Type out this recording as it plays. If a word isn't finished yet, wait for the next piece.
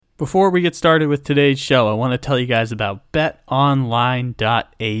Before we get started with today's show, I want to tell you guys about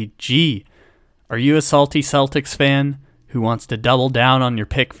betonline.ag. Are you a salty Celtics fan who wants to double down on your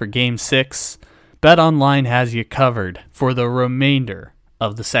pick for Game 6? BetOnline has you covered for the remainder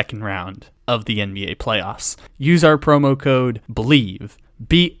of the second round of the NBA playoffs. Use our promo code BLEAV,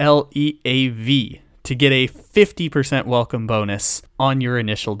 BLEAV, to get a 50% welcome bonus on your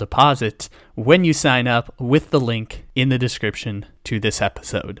initial deposit when you sign up with the link in the description to this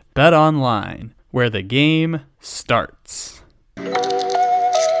episode. BetOnline, where the game starts.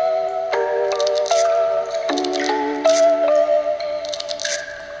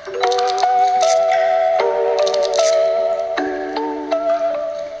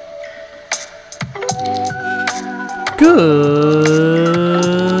 Good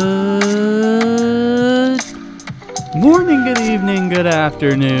morning, good evening, good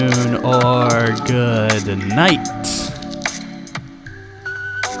afternoon, or good night.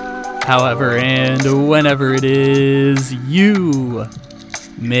 However and whenever it is you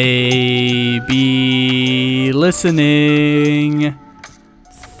may be listening,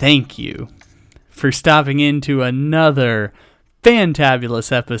 thank you for stopping into another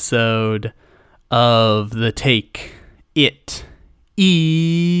fantabulous episode of the Take It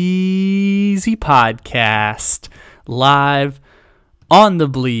Easy podcast, live on the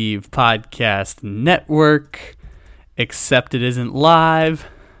Believe Podcast Network, except it isn't live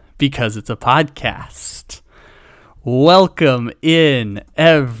because it's a podcast. Welcome in,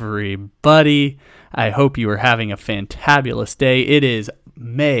 everybody. I hope you are having a fantabulous day. It is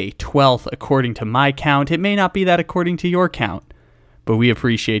May 12th, according to my count. It may not be that according to your count, but we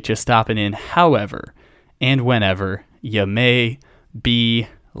appreciate you stopping in however and whenever you may be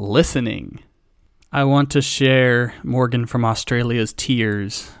listening. I want to share Morgan from Australia's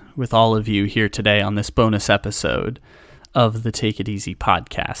tears with all of you here today on this bonus episode of the Take It Easy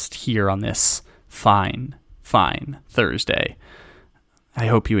podcast here on this fine Thursday. I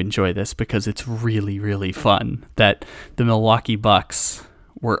hope you enjoy this because it's really, really fun that the Milwaukee Bucks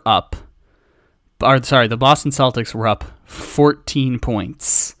were up. The Boston Celtics were up 14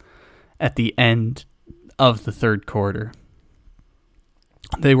 points at the end of the third quarter.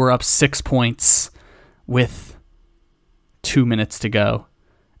 They were up 6 points with 2 minutes to go,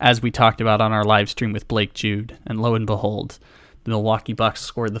 as we talked about on our live stream with Blake Jude. And lo and behold, the Milwaukee Bucks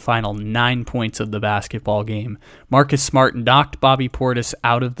scored the final 9 points of the basketball game. Marcus Smart knocked knocked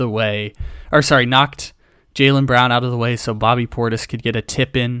Jaylen Brown out of the way so Bobby Portis could get a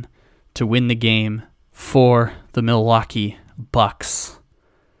tip in to win the game for the Milwaukee Bucks.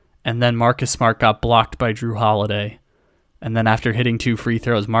 And then Marcus Smart got blocked by Jrue Holiday. And then after hitting 2 free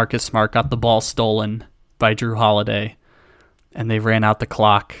throws, Marcus Smart got the ball stolen by Jrue Holiday. And they ran out the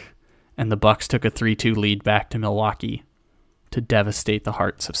clock. And the Bucks took a 3-2 lead back to Milwaukee to devastate the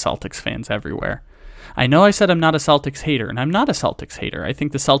hearts of Celtics fans everywhere. I know I said I'm not a Celtics hater, and I'm not a Celtics hater. I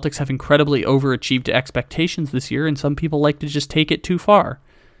think the Celtics have incredibly overachieved expectations this year, and some people like to just take it too far.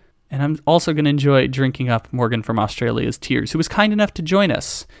 And I'm also going to enjoy drinking up Morgan from Australia's tears, who was kind enough to join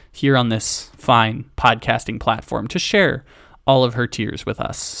us here on this fine podcasting platform to share all of her tears with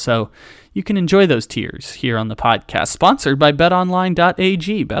us. So you can enjoy those tears here on the podcast, sponsored by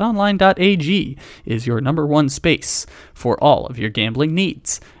betonline.ag. Betonline.ag is your number one space for all of your gambling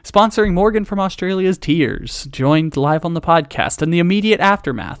needs. Sponsoring Morgan from Australia's tears, joined live on the podcast in the immediate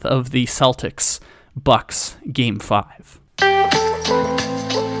aftermath of the Celtics-Bucks Game 5.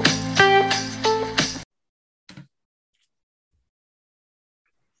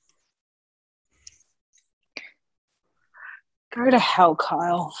 Go to hell,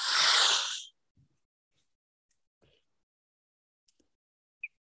 Kyle.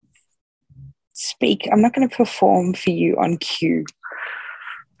 Speak. I'm not going to perform for you on cue.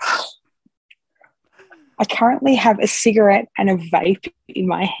 I currently have a cigarette and a vape in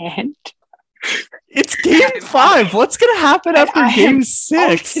my hand. It's Game 5. What's going to happen after Game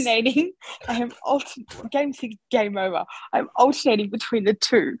 6? Alternating. Game 6, game over. I'm alternating between the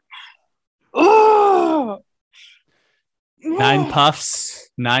two. Oh! 9 puffs,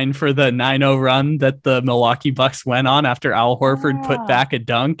 9 for the 9-0 run that the Milwaukee Bucks went on after Al Horford put back a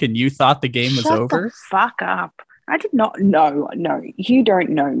dunk and you thought the game was over? Shut the fuck up. I did not know. No, you don't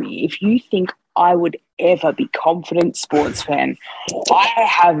know me. If you think I would ever be confident sports fan, I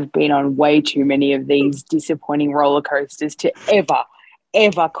have been on way too many of these disappointing roller coasters to ever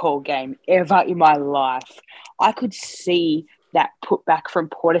call game, ever in my life. I could see that putback from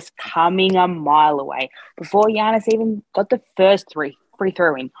Portis coming a mile away before Giannis even got the first free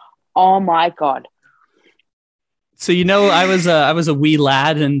throw in. Oh my God. So, I was a wee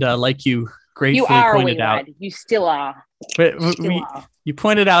lad, and like you gratefully You are a pointed wee out. lad. You still are. You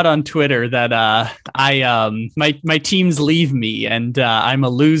pointed out on Twitter that my teams leave me and I'm a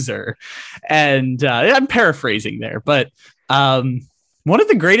loser, and I'm paraphrasing there, but one of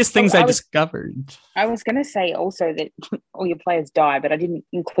the greatest things I discovered. I was going to say also that all your players die, but I didn't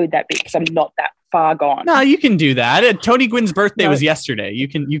include that bit because I'm not that far gone. No, you can do that. Tony Gwynn's birthday was yesterday. You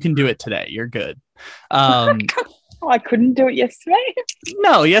can do it today. You're good. I couldn't do it yesterday.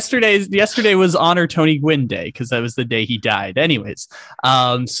 No, yesterday was Honor Tony Gwynn Day because that was the day he died. Anyways,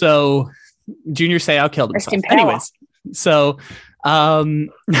 so Junior Seau killed himself. Anyways, so the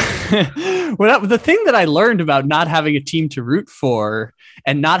thing that I learned about not having a team to root for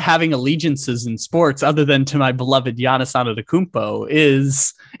and not having allegiances in sports other than to my beloved Giannis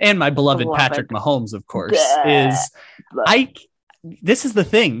Antetokounmpo and my beloved Patrick Mahomes, of course, this is the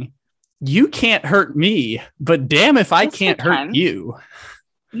thing. You can't hurt me, but damn if I can't hurt you.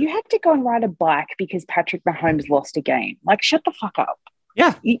 You had to go and ride a bike because Patrick Mahomes lost a game. Like, shut the fuck up.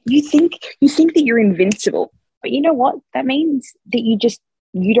 Yeah. You think that you're invincible, but you know what? That means that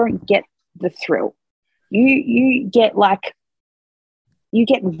you don't get the thrill. You get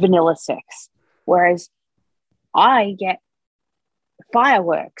vanilla sex, whereas I get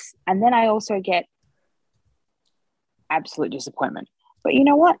fireworks, and then I also get absolute disappointment. But you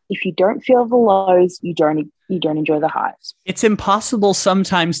know what? If you don't feel the lows, you don't enjoy the highs. It's impossible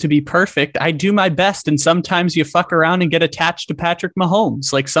sometimes to be perfect. I do my best, and sometimes you fuck around and get attached to Patrick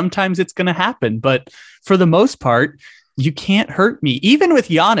Mahomes. Like, sometimes it's going to happen, but for the most part, you can't hurt me. Even with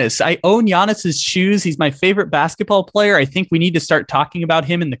Giannis, I own Giannis's shoes. He's my favorite basketball player. I think we need to start talking about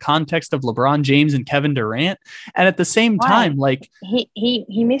him in the context of LeBron James and Kevin Durant. And at the same time, like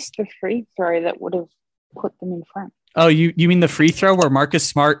he missed the free throw that would have put them in front. Oh, you mean the free throw where Marcus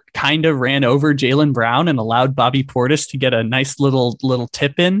Smart kind of ran over Jaylen Brown and allowed Bobby Portis to get a nice little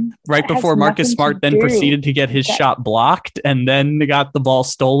tip in right before Marcus Smart then proceeded to get his shot blocked and then got the ball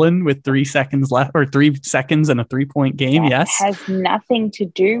stolen with 3 seconds left, or 3 seconds in a 3-point game. That yes. Has nothing to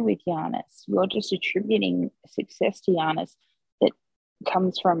do with Giannis. You're just attributing success to Giannis that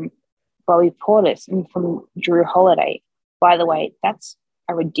comes from Bobby Portis and from Drew Holiday. By the way, that's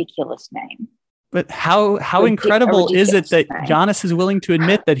a ridiculous name. But how incredible is it that Giannis is willing to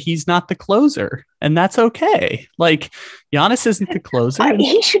admit that he's not the closer, and that's okay? Like, Giannis isn't the closer.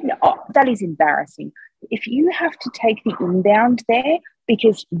 He should not. That is embarrassing. If you have to take the inbound there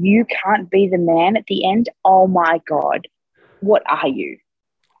because you can't be the man at the end, oh my God, what are you?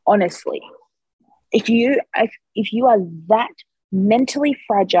 Honestly, if you are that mentally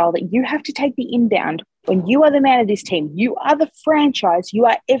fragile that you have to take the inbound when you are the man of this team, you are the franchise, you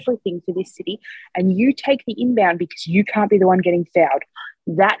are everything for this city, and you take the inbound because you can't be the one getting fouled.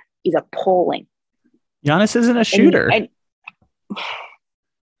 That is appalling. Giannis isn't a shooter.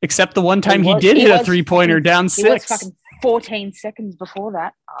 Except the one time he did hit a 3-pointer down 6. He was fucking 14 seconds before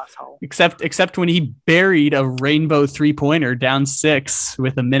that, asshole. Except when he buried a rainbow 3-pointer down 6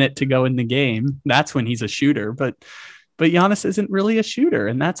 with a minute to go in the game. That's when he's a shooter. But Giannis isn't really a shooter,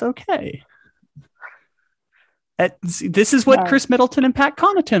 and that's okay. This is what Chris Middleton and Pat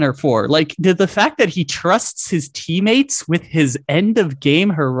Connaughton are for. Like, the fact that he trusts his teammates with his end of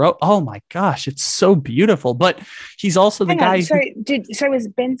game hero. Oh my gosh, it's so beautiful. But he's also the guy. So was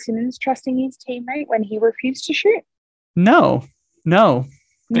Ben Simmons trusting his teammate when he refused to shoot? No.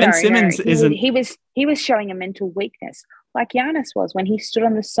 Ben Simmons isn't. He was showing a mental weakness, like Giannis was when he stood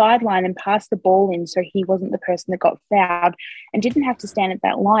on the sideline and passed the ball in, so he wasn't the person that got fouled and didn't have to stand at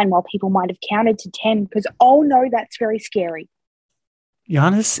that line while people might have counted to 10 because, oh no, that's very scary.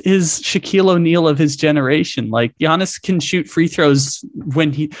 Giannis is Shaquille O'Neal of his generation. Like, Giannis can shoot free throws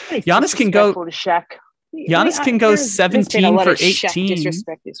when Giannis can go. Giannis can go 17 for 18.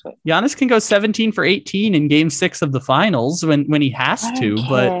 Giannis can go 17 for 18 in Game 6 of the finals when he has to.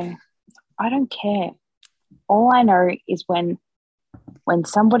 But I don't care. All I know is when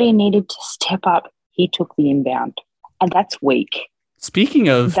somebody needed to step up, he took the inbound, and that's weak. Speaking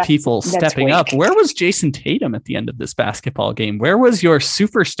of people stepping up, where was Jason Tatum at the end of this basketball game? Where was your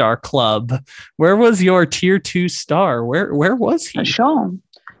superstar club? Where was your tier 2 star? Where was he? Sure.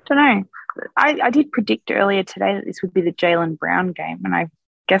 Don't know. I did predict earlier today that this would be the Jaylen Brown game, and I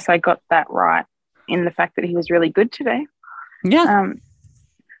guess I got that right in the fact that he was really good today. Yeah.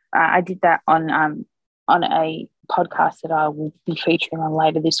 I did that on a podcast that I will be featuring on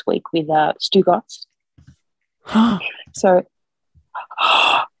later this week with Stu Gotts. So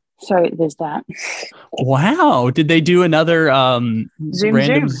there's that. Wow. Did they do another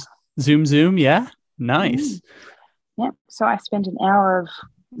Zoom? Yeah. Nice. Yeah. So I spent an hour of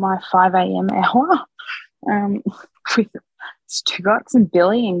my 5 a.m. hour with Stugatz and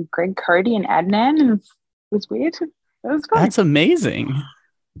Billy and Greg Cody and Adnan, and it was weird. It was good. That's amazing.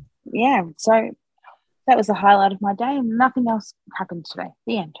 Yeah, so that was the highlight of my day, and nothing else happened today.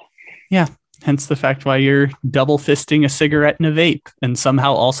 The end. Yeah, hence the fact why you're double fisting a cigarette and a vape and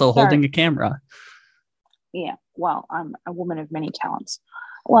somehow also holding a camera. Yeah, well, I'm a woman of many talents.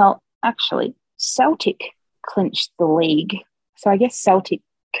 Well, actually, Celtic clinched the league. So I guess Celtic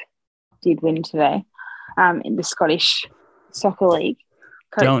did win today in the Scottish Soccer League.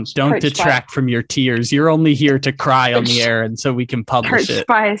 Don't detract from your tears. You're only here to cry on the air, and so we can publish it.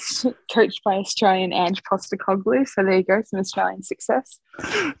 Coached by Australian Ange Postecoglou. So there you go, some Australian success.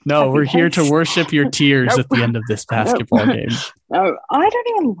 No, we're here to worship your tears at the end of this basketball game. No, I don't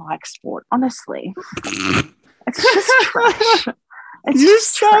even like sport, honestly. It's just trash. You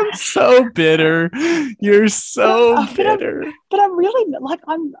sound so bitter. You're so bitter. But I'm really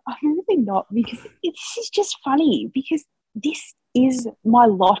I'm really not, because this is just funny, because this is my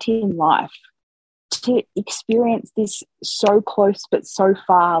lot in life, to experience this so close but so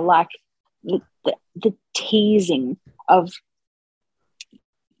far, like the teasing of,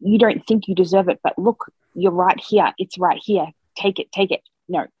 you don't think you deserve it, but look, you're right here. It's right here. Take it.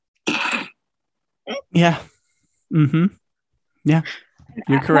 No. Yeah. Mm-hmm. Yeah.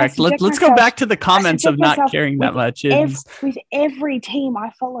 You're correct. Let's go back to the comments of not caring that much. With every team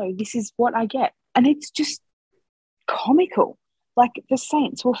I follow, this is what I get. And it's just comical. Like, the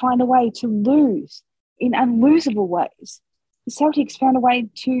Saints will find a way to lose in unlosable ways. The Celtics found a way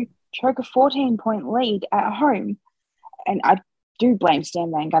to choke a 14-point lead at home. And I do blame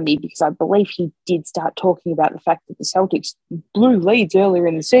Stan Van Gundy, because I believe he did start talking about the fact that the Celtics blew leads earlier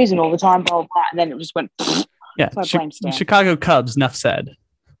in the season all the time, blah, blah, blah, and then it just went... Yeah, so I blame Stan. Chicago Cubs, enough said.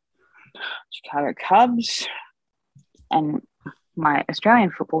 Chicago Cubs and my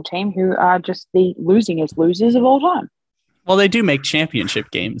Australian football team, who are just the losingest losers of all time. Well, they do make championship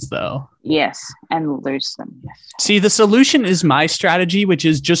games, though. Yes, and lose them. Yes. See, the solution is my strategy, which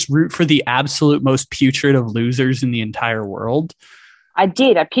is just root for the absolute most putrid of losers in the entire world. I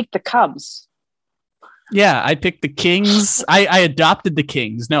did. I picked the Cubs. Yeah, I picked the Kings. I adopted the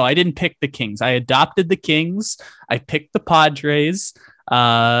Kings. No, I didn't pick the Kings. I adopted the Kings. I picked the Padres.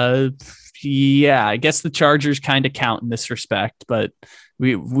 Yeah, I guess the Chargers kind of count in this respect, but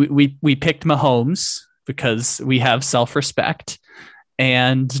we picked Mahomes because we have self-respect,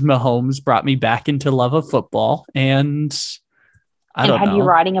 and Mahomes brought me back into love of football. And I don't know. Had you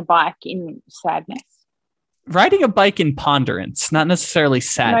riding a bike in sadness? Riding a bike in ponderance, not necessarily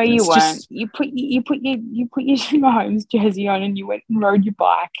sadness. No, you weren't. You put your Mahomes jersey on and you went and rode your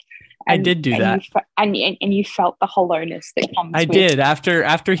bike. I did do that, and you felt the hollowness that comes. I did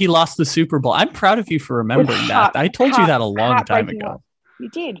after he lost the Super Bowl. I'm proud of you for remembering that. I told you that a long time ago. You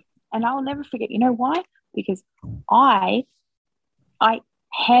did, and I'll never forget. You know why? Because I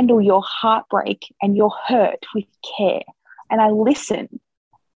handle your heartbreak and your hurt with care, and I listen,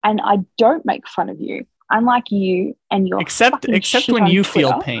 and I don't make fun of you. Unlike you and your except when you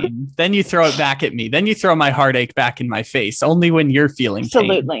feel pain, then you throw it back at me. Then you throw my heartache back in my face. Only when you're feeling pain.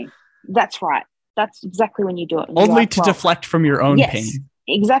 Absolutely. That's right. That's exactly when you do it. Only to deflect from your own pain.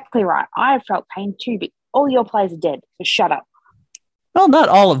 Exactly right. I have felt pain too, but all your players are dead, so shut up. Well, not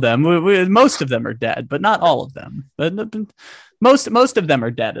all of them. Most of them are dead, but not all of them. But most of them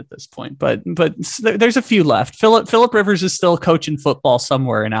are dead at this point. But there's a few left. Phillip Rivers is still coaching football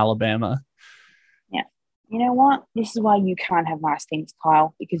somewhere in Alabama. You know what? This is why you can't have nice things,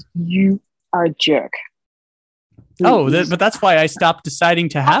 Kyle, because you are a jerk. But that's why I stopped deciding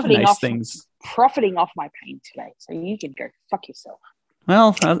to have nice things. Profiting off my pain today, so you can go fuck yourself.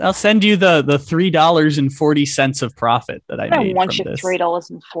 Well, I'll send you the $3.40 of profit that I made. I don't want your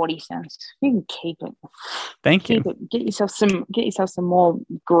 $3.40. You can keep it. Thank you. Get yourself some more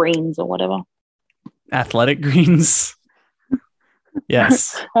greens or whatever. Athletic Greens.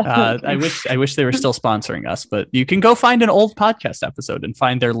 Yes. I wish they were still sponsoring us, but you can go find an old podcast episode and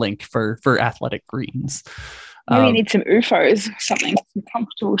find their link for Athletic Greens. Maybe you need some UFOs or something, some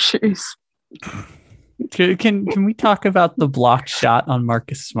comfortable shoes. Can we talk about the block shot on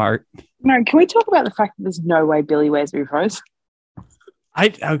Marcus Smart? No, can we talk about the fact that there's no way Billy wears UFOs?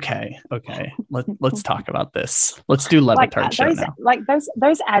 Okay. Let's talk about this. Let's do Levitard show now. Like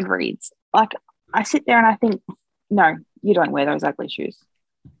those ad reads. Like, I sit there and I think, no, you don't wear those ugly shoes.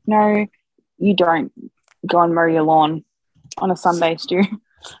 No, you don't go and mow your lawn on a Sunday, Stu.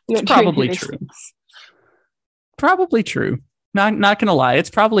 It's probably true. Probably true. Not gonna lie, it's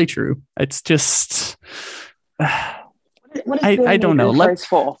probably true. It's just what is I don't know.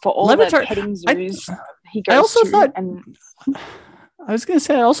 For all Levitard, the petting zoos he goes I was going to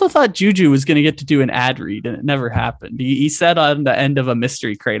say, I also thought Juju was going to get to do an ad read, and it never happened. He said on the end of a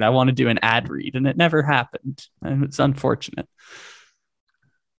mystery crate, I want to do an ad read, and it never happened. And it's unfortunate.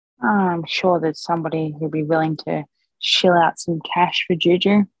 I'm sure there's somebody who'd be willing to shill out some cash for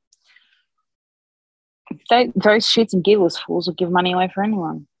Juju. Those shits and giggles fools will give money away for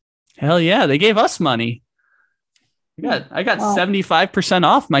anyone. Hell yeah, they gave us money. I got 75%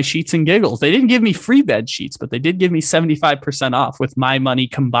 off my sheets and giggles. They didn't give me free bed sheets, but they did give me 75% off with my money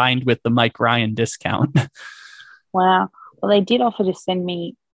combined with the Mike Ryan discount. Wow. Well, they did offer to send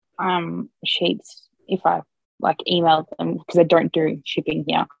me sheets if I emailed them, because they don't do shipping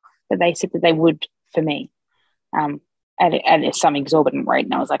here. But they said that they would for me at some exorbitant rate.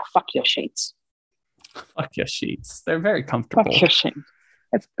 And I was like, fuck your sheets. Fuck your sheets. They're very comfortable. Fuck your sheets.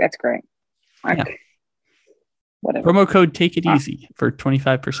 That's great. Yeah. Whatever. Promo code Take It Easy for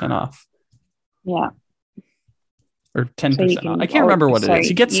 25% off. Yeah. Or 10% off. I can't remember what it is.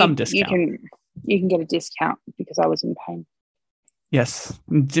 You get some discount. You can get a discount because I was in pain. Yes.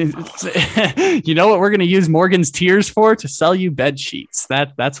 You know what we're going to use Morgan's Tears for? To sell you bed sheets.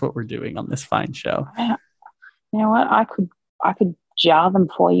 That's what we're doing on this fine show. You know what? I could jar them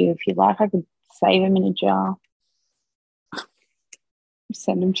for you if you like. I could save them in a jar.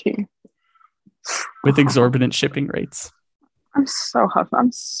 Send them to you. With exorbitant shipping rates. I'm so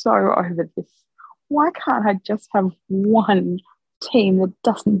over this. Why can't I just have one team that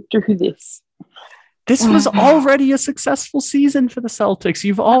doesn't do this? This was already a successful season for the Celtics.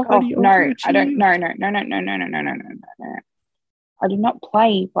 You've already no. I don't. No. I do not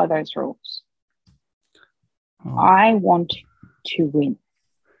play by those rules. Oh. I want to win.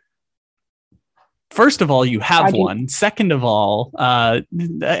 First of all, you have one. Second of all, I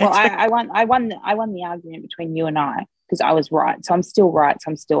won the argument between you and I because I was right. So I'm still right. So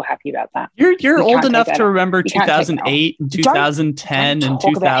I'm still happy about that. You're old enough to remember 2008 and 2010 and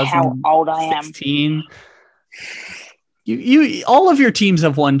 2016. How old I am. You all of your teams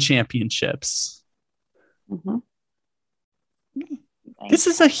have won championships. Mm-hmm. This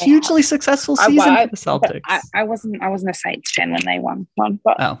is a hugely successful season for the Celtics. I wasn't a Saints fan when they won one,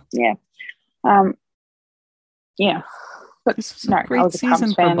 but yeah. Yeah, but no, I was a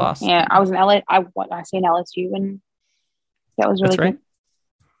Cubs fan. Boston. Yeah, I was an LA. I seen LSU, and that was really good.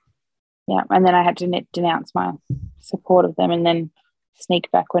 Yeah, and then I had to denounce my support of them, and then sneak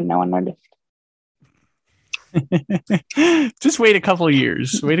back when no one noticed. Just wait a couple of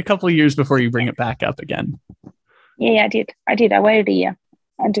years. Wait a couple of years before you bring it back up again. Yeah, I did. I waited a year.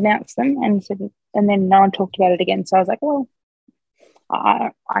 I denounced them, and then no one talked about it again. So I was like, well,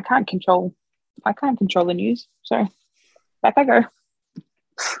 I can't control the news, so back I go.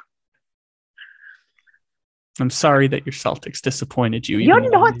 I'm sorry that your Celtics disappointed you. You're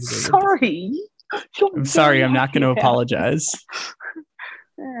not sorry. I'm sorry. I'm not going to apologize.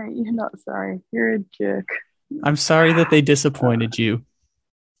 You're not sorry. You're a jerk. I'm sorry that they disappointed you.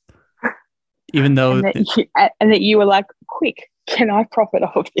 Even though... And that you were like, quick, can I profit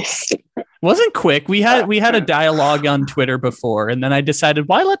off this? Wasn't quick. We had a dialogue on Twitter before, and then I decided,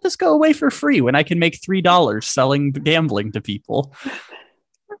 why let this go away for free when I can make $3 selling gambling to people?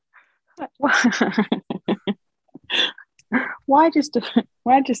 Why just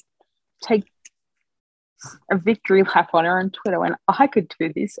take a victory lap on her on Twitter when I could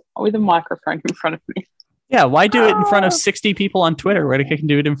do this with a microphone in front of me? Yeah, why do it in front of 60 people on Twitter when I can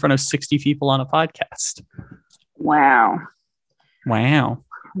do it in front of 60 people on a podcast? Wow. You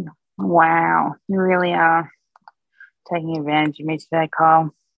really are taking advantage of me today,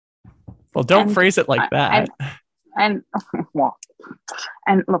 Kyle. Well, don't phrase it like that. And well,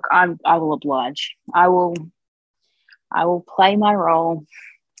 and look, I will oblige. I will play my role.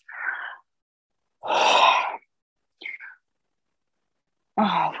 We're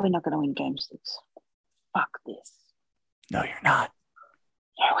not going to win Game 6. Fuck this. No, you're not.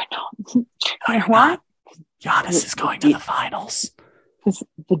 No, we're not. No, you're not. Giannis is going to the finals.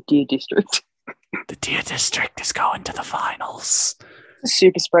 The Deer District. The Deer District is going to the finals. A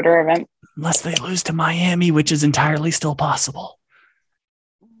super spreader event. Unless they lose to Miami, which is entirely still possible.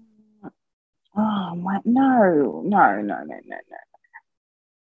 Oh, no.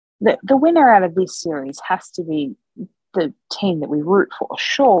 The winner out of this series has to be the team that we root for,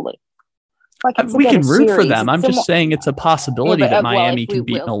 surely. Like we can root for them. I'm just saying it's a possibility that Miami can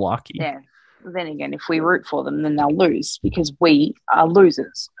beat Milwaukee. Yeah. Then again, if we root for them, then they'll lose because we are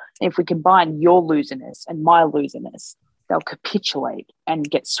losers. If we combine your loserness and my loserness, they'll capitulate and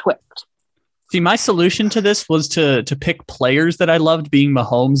get swept. See, my solution to this was to pick players that I loved, being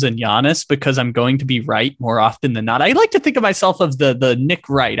Mahomes and Giannis, because I'm going to be right more often than not. I like to think of myself as the Nick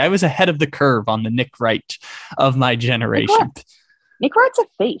Wright. I was ahead of the curve on the Nick Wright of my generation. Nick Wright's a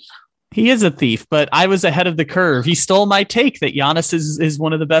thief. He is a thief, but I was ahead of the curve. He stole my take that Giannis is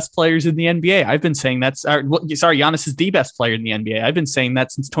one of the best players in the NBA. I've been saying Giannis is the best player in the NBA. I've been saying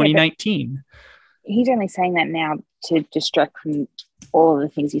that since 2019. He's only saying that now to distract from all of the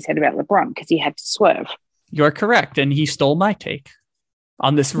things he said about LeBron because he had to swerve. You're correct, and he stole my take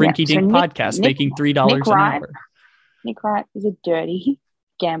on this rinky-dink podcast, making $3 an hour. Nick Wright is a dirty,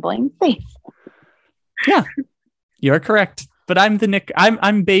 gambling thief. Yeah, you're correct. But I'm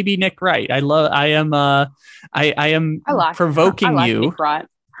baby Nick Wright. I am provoking you. Nick Wright.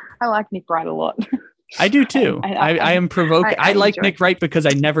 I like Nick Wright a lot. I do too. I am provoking. I like Nick Wright because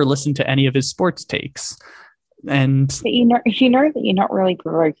I never listened to any of his sports takes. And but you know that you're not really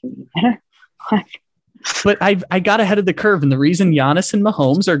provoking me. But I got ahead of the curve, and the reason Giannis and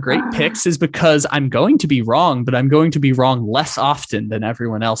Mahomes are great picks is because I'm going to be wrong, but I'm going to be wrong less often than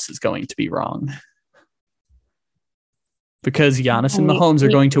everyone else is going to be wrong. Because Giannis and Mahomes are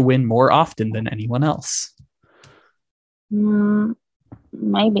going to win more often than anyone else. Maybe.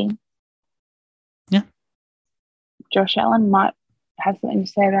 Yeah. Josh Allen might have something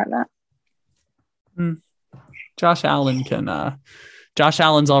to say about that. Josh Allen's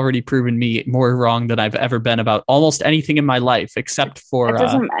already proven me more wrong than I've ever been about almost anything in my life, except for... It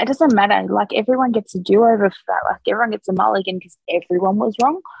doesn't matter. Like, everyone gets a do-over for that. Like, everyone gets a mulligan because everyone was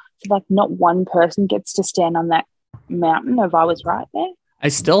wrong. So, like, not one person gets to stand on that mountain of I was right there. I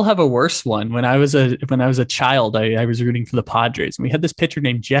still have a worse one. When I was a child, I was rooting for the Padres, and we had this pitcher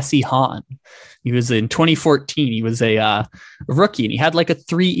named Jesse Hahn. He was in 2014. He was a rookie, and he had like a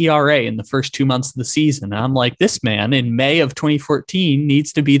 3 ERA in the first 2 months of the season. And I'm like, this man in May of 2014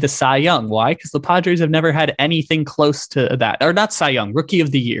 needs to be the Cy Young. Why? Because the Padres have never had anything close to that. Or not Cy Young, Rookie of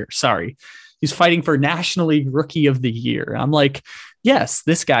the Year. Sorry. He's fighting for National League Rookie of the Year. I'm like, yes,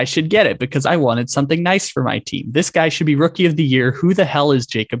 this guy should get it because I wanted something nice for my team. This guy should be Rookie of the Year. Who the hell is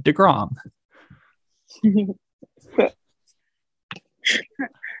Jacob deGrom?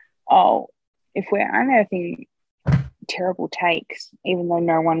 If we're unearthing terrible takes, even though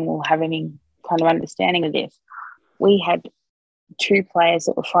no one will have any kind of understanding of this, we had 2 players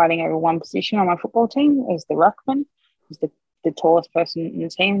that were fighting over one position on my football team. It was the ruckman, who's the tallest person in the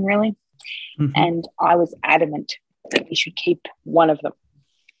team, really. Mm-hmm. And I was adamant that we should keep one of them.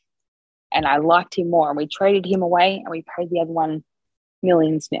 And I liked him more. And we traded him away and we paid the other one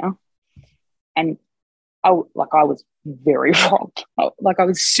millions now. And I was very wrong. I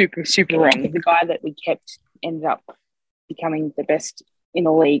was super, super wrong. The guy that we kept ended up becoming the best in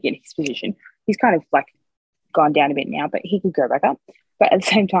the league in his position. He's kind of like gone down a bit now, but he could go back up. But at the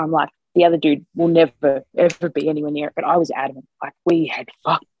same time, like, the other dude will never, ever be anywhere near it. But I was adamant. Like, we had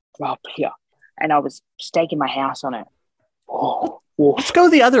fucked up here. And I was staking my house on it. Let's go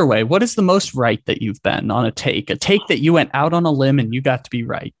the other way. What is the most right that you've been on a take that you went out on a limb and you got to be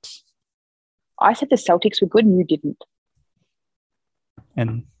right? I said the Celtics were good and you didn't.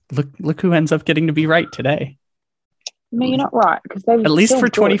 And look who ends up getting to be right today. No, you're not right. Because at least for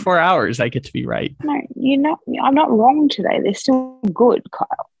 24 hours, I get to be right. No, you're not. I'm not wrong today. They're still good,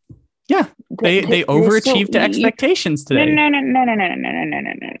 Kyle. Yeah, they overachieved to expectations today. No.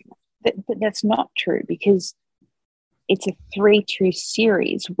 But that's not true because it's a 3-2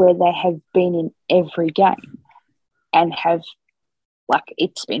 series where they have been in every game and have, like,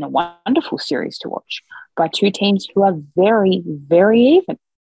 it's been a wonderful series to watch by 2 teams who are very, very even.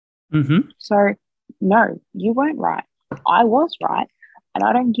 Mm-hmm. So, no, you weren't right. I was right, and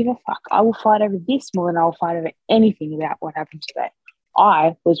I don't give a fuck. I will fight over this more than I will fight over anything about what happened today.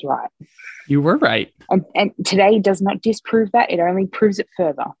 I was right. You were right. And today does not disprove that. It only proves it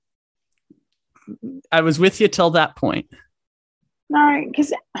further. I was with you till that point. No,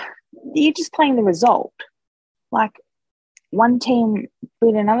 because you're just playing the result. Like, one team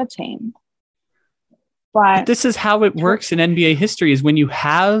beat another team. But this is how it works in NBA history, is when you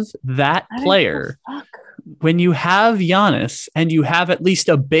have that player, when you have Giannis and you have at least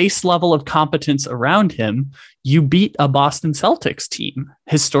a base level of competence around him, you beat a Boston Celtics team.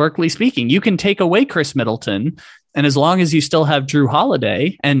 Historically speaking, you can take away Chris Middleton, and as long as you still have Drew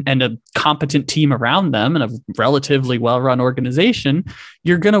Holiday and a competent team around them and a relatively well-run organization,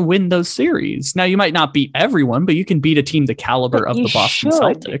 you're going to win those series. Now, you might not beat everyone, but you can beat a team the caliber of the Boston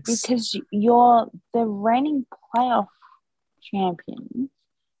Celtics. Because you're the reigning playoff champions.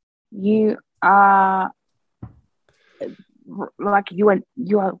 You are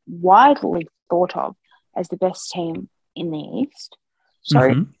you are widely thought of as the best team in the East.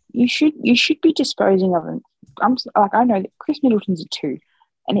 So you should be disposing of them. I know that Chris Middleton's a 2,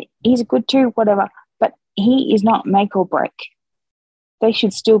 and he's a good 2, whatever, but he is not make or break. They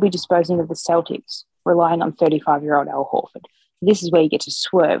should still be disposing of the Celtics, relying on 35-year-old Al Horford. this is where you get to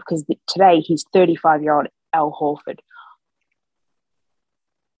swerve, because today he's 35-year-old Al Horford.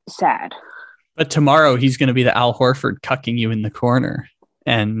 Sad. But tomorrow he's going to be the Al Horford cucking you in the corner,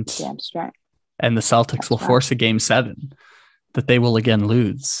 and Damn straight. And the Celtics will force a game 7 that they will again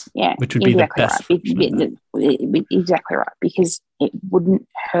lose. Yeah, which would be the best. Right. Exactly right, because it wouldn't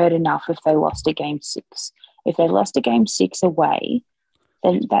hurt enough if they lost a game 6. If they lost a game 6 away,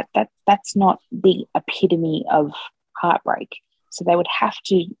 then that's not the epitome of heartbreak. So they would have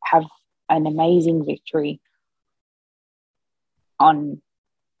to have an amazing victory in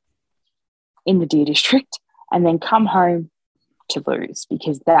the Deer District and then come home to lose,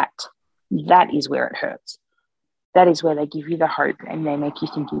 because that is where it hurts. That is where they give you the hope and they make you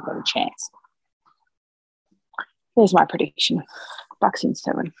think you've got a chance. There's my prediction. Bucks in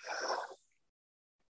 7.